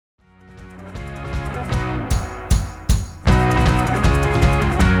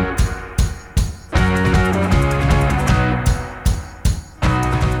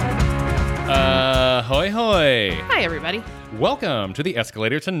Ahoy hoy! Hi, everybody. Welcome to the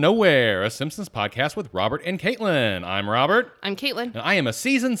Escalator to Nowhere, a Simpsons podcast with Robert and Caitlin. I'm Robert. I'm Caitlin. And I am a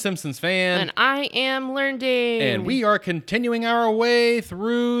seasoned Simpsons fan. And I am learning. And we are continuing our way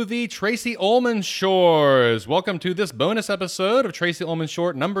through the Tracy Ullman shores. Welcome to this bonus episode of Tracy Ullman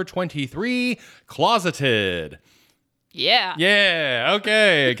short number 23, Closeted. Yeah. Yeah,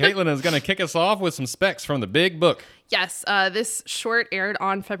 okay. Caitlin is going to kick us off with some specs from the big book. Yes, this short aired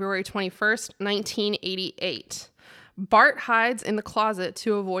on February 21st, 1988. Bart hides in the closet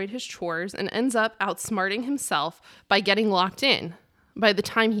to avoid his chores and ends up outsmarting himself by getting locked in. By the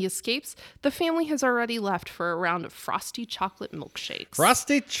time he escapes, the family has already left for a round of frosty chocolate milkshakes.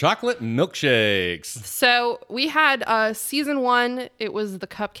 Frosty chocolate milkshakes. So we had season 1, it was the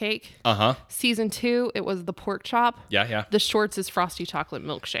cupcake. Uh-huh. Season 2, it was the pork chop. Yeah. The shorts is frosty chocolate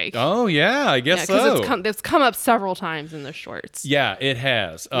milkshake. Oh, yeah, I guess so. Because it's come up several times in the shorts. Yeah, it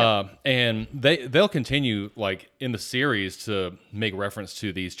has. Yep. And they'll continue, like, in the series to make reference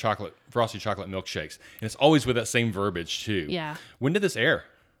to these frosty chocolate milkshakes. And it's always with that same verbiage, too. Yeah. When did this air?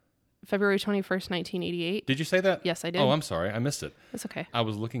 February 21st, 1988. Did you say that? Yes, I did. Oh, I'm sorry. I missed it. That's okay. I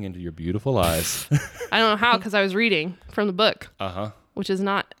was looking into your beautiful eyes. I don't know how, because I was reading from the book. Uh-huh. Which is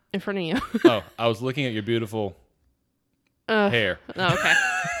not in front of you. Oh, I was looking at your beautiful hair. Oh, okay.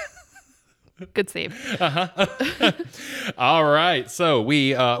 Good save. All right, so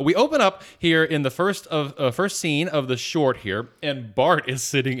we open up here in the first scene of the short here, and Bart is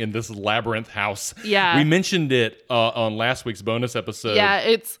sitting in this labyrinth house. Yeah, we mentioned it on last week's bonus episode. Yeah,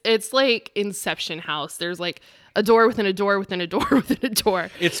 it's like Inception house. There's like a door within a door within a door within a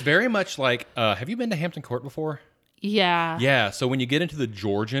door. It's very much like. Have you been to Hampton Court before? Yeah. Yeah. So when you get into the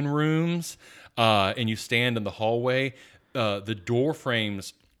Georgian rooms, and you stand in the hallway, the door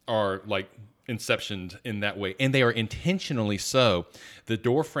frames are like inceptioned in that way, and they are intentionally so. The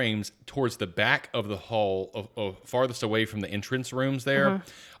door frames towards the back of the hall, farthest away from the entrance rooms there,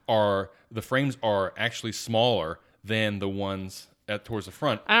 the frames are actually smaller than the ones towards the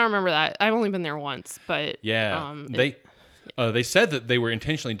front. I don't remember that. I've only been there once, but yeah, they said that they were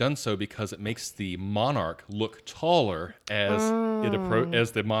intentionally done so because it makes the monarch look taller as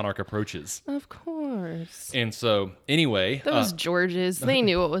as the monarch approaches. Of course. And so, anyway, those Georges, they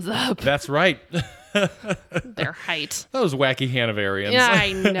knew what was up. That's right. Their height. Those wacky Hanoverians. Yeah,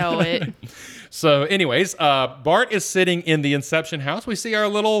 I know it. So, anyways, Bart is sitting in the Inception house. We see our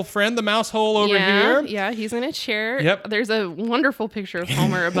little friend, the mouse hole over here. Yeah, he's in a chair. Yep. There's a wonderful picture of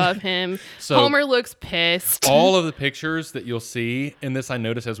Homer above him. So, Homer looks pissed. All of the pictures that you'll see in this, I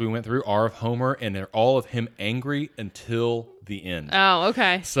noticed as we went through, are of Homer, and they're all of him angry until the end. Oh,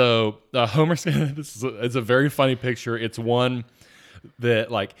 okay. So, Homer's, it's a very funny picture. It's one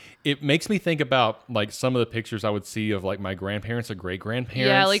that, like, it makes me think about, like, some of the pictures I would see of, like, my grandparents or great-grandparents.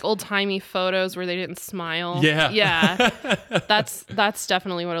 Yeah, like old-timey photos where they didn't smile. Yeah. Yeah. That's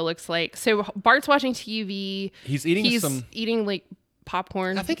definitely what it looks like. So Bart's watching TV. He's eating like,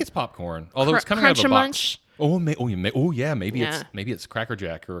 popcorn. I think it's popcorn, although it's coming out of a box. Crunch-a-munch. Maybe it's Cracker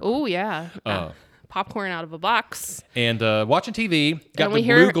Jack or... Oh, yeah. Popcorn out of a box. And watching TV, got and the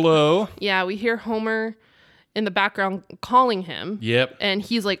blue glow. Yeah, we hear Homer in the background calling him. Yep. And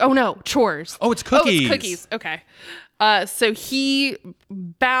he's like, oh no, chores. Oh, it's cookies. Oh, it's cookies. Okay. So he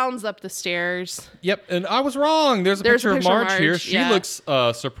bounds up the stairs. Yep, and I was wrong. There's a picture of Marge here. She looks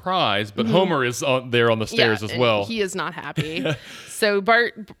surprised, but Homer is there on the stairs as well. He is not happy. So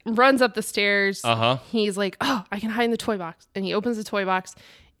Bart runs up the stairs. Uh-huh. He's like, oh, I can hide in the toy box. And he opens the toy box,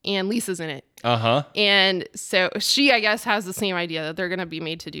 and Lisa's in it. Uh-huh. And so she, I guess, has the same idea that they're going to be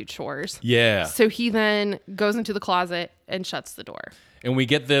made to do chores. Yeah. So he then goes into the closet and shuts the door. And we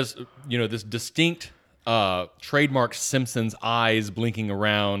get this, this distinct trademark Simpsons eyes blinking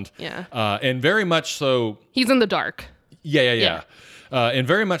around. Yeah. And very much so... He's in the dark. Yeah. And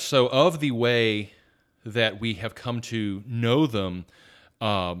very much so of the way that we have come to know them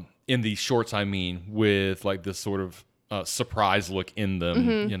in these shorts, I mean, with like this sort of surprise look in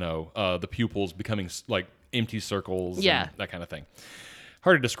them, the pupils becoming like empty circles, and that kind of thing.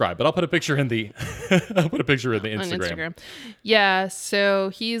 Hard to describe, but I'll put a picture in the Instagram. On Instagram. Yeah, so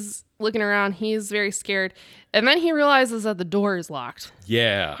he's looking around, he's very scared, and then he realizes that the door is locked.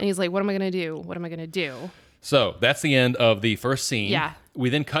 Yeah. And he's like, what am I going to do? So that's the end of the first scene. Yeah. We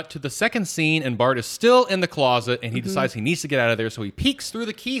then cut to the second scene, and Bart is still in the closet, and he decides he needs to get out of there, so he peeks through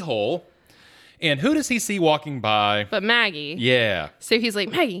the keyhole. And who does he see walking by? But Maggie. Yeah. So he's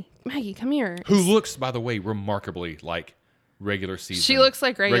like, Maggie, come here. Who looks, by the way, remarkably like regular season. She looks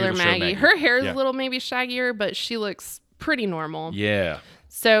like regular Maggie. Her hair is a little maybe shaggier, but she looks pretty normal. Yeah.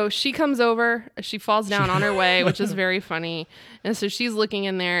 So she comes over, she falls down on her way, which is very funny. And so she's looking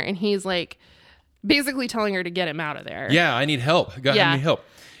in there, and he's like, basically telling her to get him out of there. Yeah, I need help. I Yeah. need help.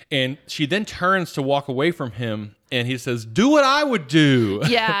 And she then turns to walk away from him, and he says, "Do what I would do."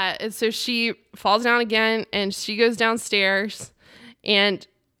 Yeah. And so she falls down again, and she goes downstairs, and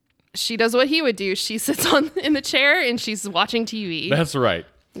she does what he would do. She sits in the chair, and she's watching TV. That's right.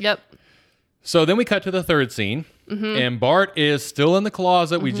 Yep. So then we cut to the third scene, and Bart is still in the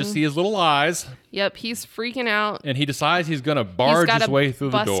closet. We just see his little eyes, Yep. He's freaking out. and he decides he's going to He's barge got his to way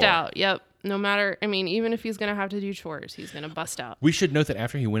through the bust door. out. Yep. No matter, I mean, even if he's going to have to do chores, he's going to bust out. We should note that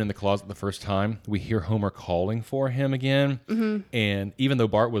after he went in the closet the first time, we hear Homer calling for him again. And even though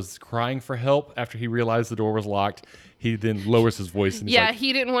Bart was crying for help after he realized the door was locked, he then lowers his voice. And he's Yeah, like,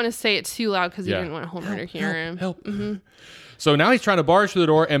 he didn't want to say it too loud because he Yeah. didn't want Homer to hear him. help. So now he's trying to barge through the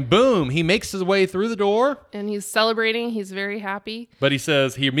door, and boom, he makes his way through the door. And he's celebrating. He's very happy. But he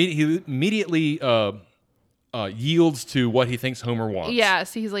says he immediately yields to what he thinks Homer wants. Yeah,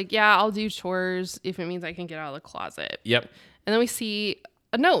 so he's like, yeah, I'll do chores if it means I can get out of the closet. Yep. And then we see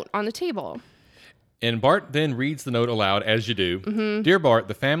a note on the table. And Bart then reads the note aloud, as you do. Dear Bart,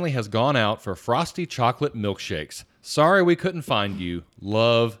 the family has gone out for frosty chocolate milkshakes. Sorry we couldn't find you.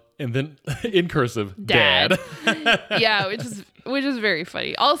 Love, and then in cursive, Dad. Yeah, which is very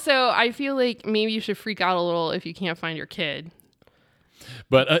funny. Also, I feel like maybe you should freak out a little if you can't find your kid.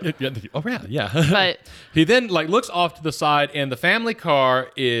 But yeah. But he then looks off to the side, and the family car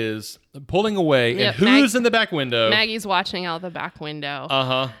is pulling away. Yep, and who's in the back window? Maggie's watching out the back window.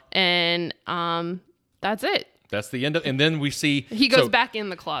 Uh-huh. And that's it. That's the end of. And then we see He goes back in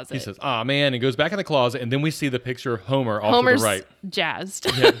the closet. He says, "Ah, man," and goes back in the closet, and then we see the picture of Homer off Homer's to the right, jazzed.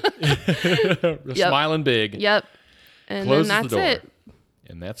 smiling big. Yep. And Closes then that's the door. it.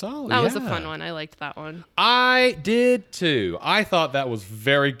 And that's all. That was a fun one. I liked that one. I did too. I thought that was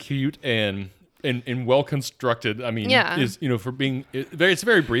very cute and well constructed. I mean, Yeah. for being it's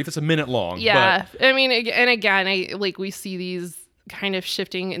very brief. It's a minute long. Yeah. I mean, and again, we see these kind of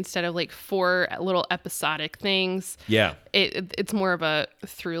shifting instead of like 4 little episodic things. Yeah. It's more of a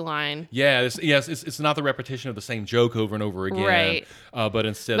through line. Yeah. It's not the repetition of the same joke over and over again. Right. But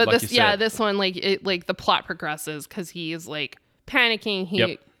instead, But like this, you said, this one, the plot progresses because he is like panicking. He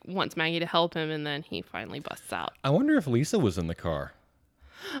Yep. wants Maggie to help him, and then he finally busts out. I wonder if Lisa was in the car.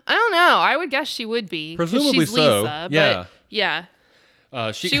 I don't know. I would guess she would be. 'Cause Presumably she's so. Lisa, Yeah. But yeah.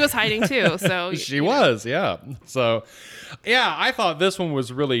 She was hiding too, so she was, yeah. So, yeah, I thought this one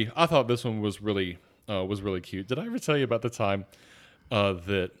was really cute. Did I ever tell you about the time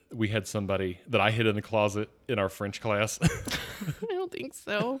that we had somebody that I hid in the closet in our French class? I don't think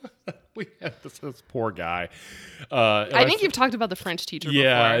so. We had this poor guy. I think you've talked about the French teacher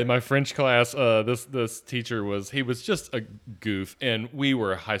Yeah, before. in my French class, this teacher was just a goof, and we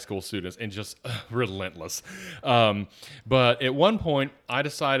were high school students and just relentless. But at one point, I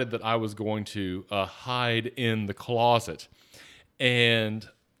decided that I was going to hide in the closet, and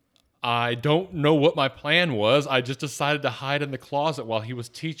I don't know what my plan was. I just decided to hide in the closet while he was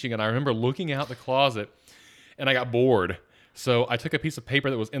teaching, and I remember looking out the closet, and I got bored. So I took a piece of paper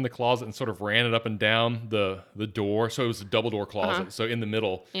that was in the closet and sort of ran it up and down the door. So it was a double door closet. So in the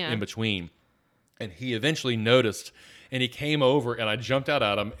middle, in between. And he eventually noticed, and he came over, and I jumped out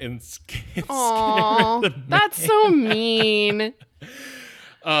at him and scared him. That's so mean.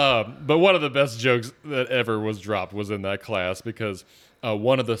 But one of the best jokes that ever was dropped was in that class because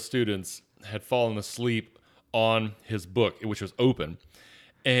one of the students had fallen asleep on his book, which was open.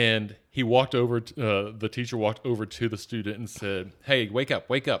 And he walked over, the teacher walked over to the student and said, "Hey, wake up,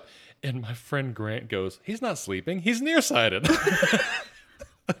 wake up." And my friend Grant goes, "He's not sleeping. He's nearsighted."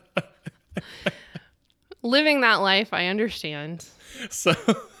 Living that life, I understand. So,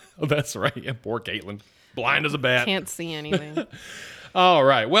 that's right. Yeah, poor Caitlin. Blind as a bat. Can't see anything. All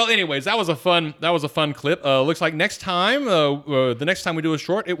right. Well, anyways, that was a fun clip. Looks like the next time we do a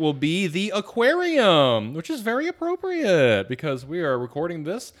short, it will be the aquarium, which is very appropriate because we are recording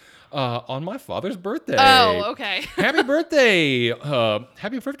this on my father's birthday. Oh, okay. Happy birthday.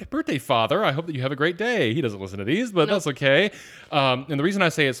 Happy birthday, Father. I hope that you have a great day. He doesn't listen to these, but that's okay. And the reason I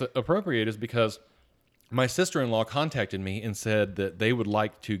say it's appropriate is because my sister-in-law contacted me and said that they would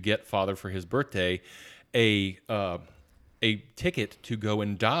like to get Father for his birthday a ticket to go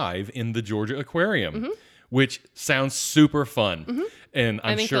and dive in the Georgia Aquarium, which sounds super fun. And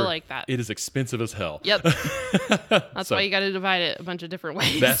I'm I think sure he'll like that. it is expensive as hell. Yep. That's why you got to divide it a bunch of different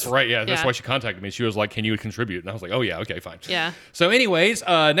ways. That's right. Yeah. That's Yeah. why she contacted me. She was like, can you contribute? And I was like, oh, yeah. Okay, fine. Yeah. So anyways,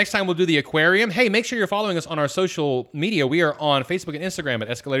 next time we'll do the aquarium. Hey, make sure you're following us on our social media. We are on Facebook and Instagram at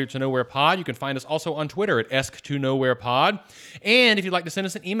Escalator to Nowhere Pod. You can find us also on Twitter at Esc2NowherePod. And if you'd like to send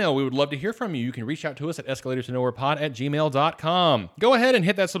us an email, we would love to hear from you. You can reach out to us at escalatortonowherepod@gmail.com. Go ahead and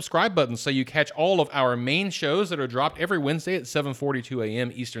hit that subscribe button so you catch all of our main shows that are dropped every Wednesday at 7:42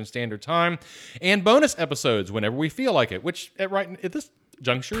 a.m. Eastern Standard Time, and bonus episodes whenever we feel like it, which at this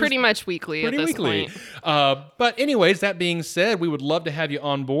juncture Pretty much weekly at this point. But anyways, that being said, we would love to have you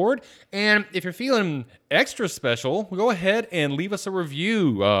on board. And if you're feeling extra special, go ahead and leave us a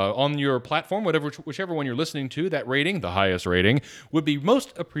review on your platform, whichever one you're listening to. That rating, the highest rating, would be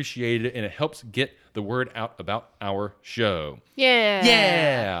most appreciated, and it helps get the word out about our show. Yeah.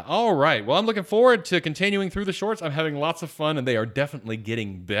 Yeah. All right. Well, I'm looking forward to continuing through the shorts. I'm having lots of fun, and they are definitely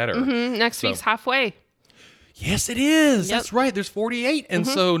getting better. Next week's halfway. Yes, it is. Yep. That's right. There's 48. And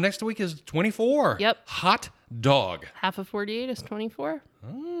so next week is 24. Yep. Hot dog. Half of 48 is 24.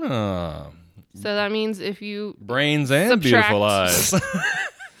 Ah, So that means if you brains and Subtract. beautiful eyes.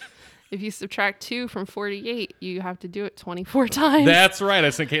 if you subtract 2 from 48, you have to do it 24 times. That's right. I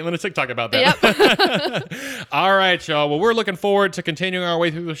sent Caitlin a TikTok about that. Yep. All right, y'all. Well, we're looking forward to continuing our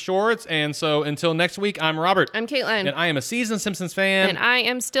way through the shorts. And so until next week, I'm Robert. I'm Caitlin. And I am a seasoned Simpsons fan. And I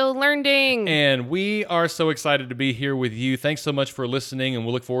am still learning. And we are so excited to be here with you. Thanks so much for listening, and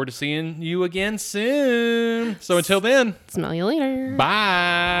we'll look forward to seeing you again soon. So until then, Smell you later.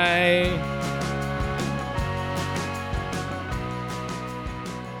 bye.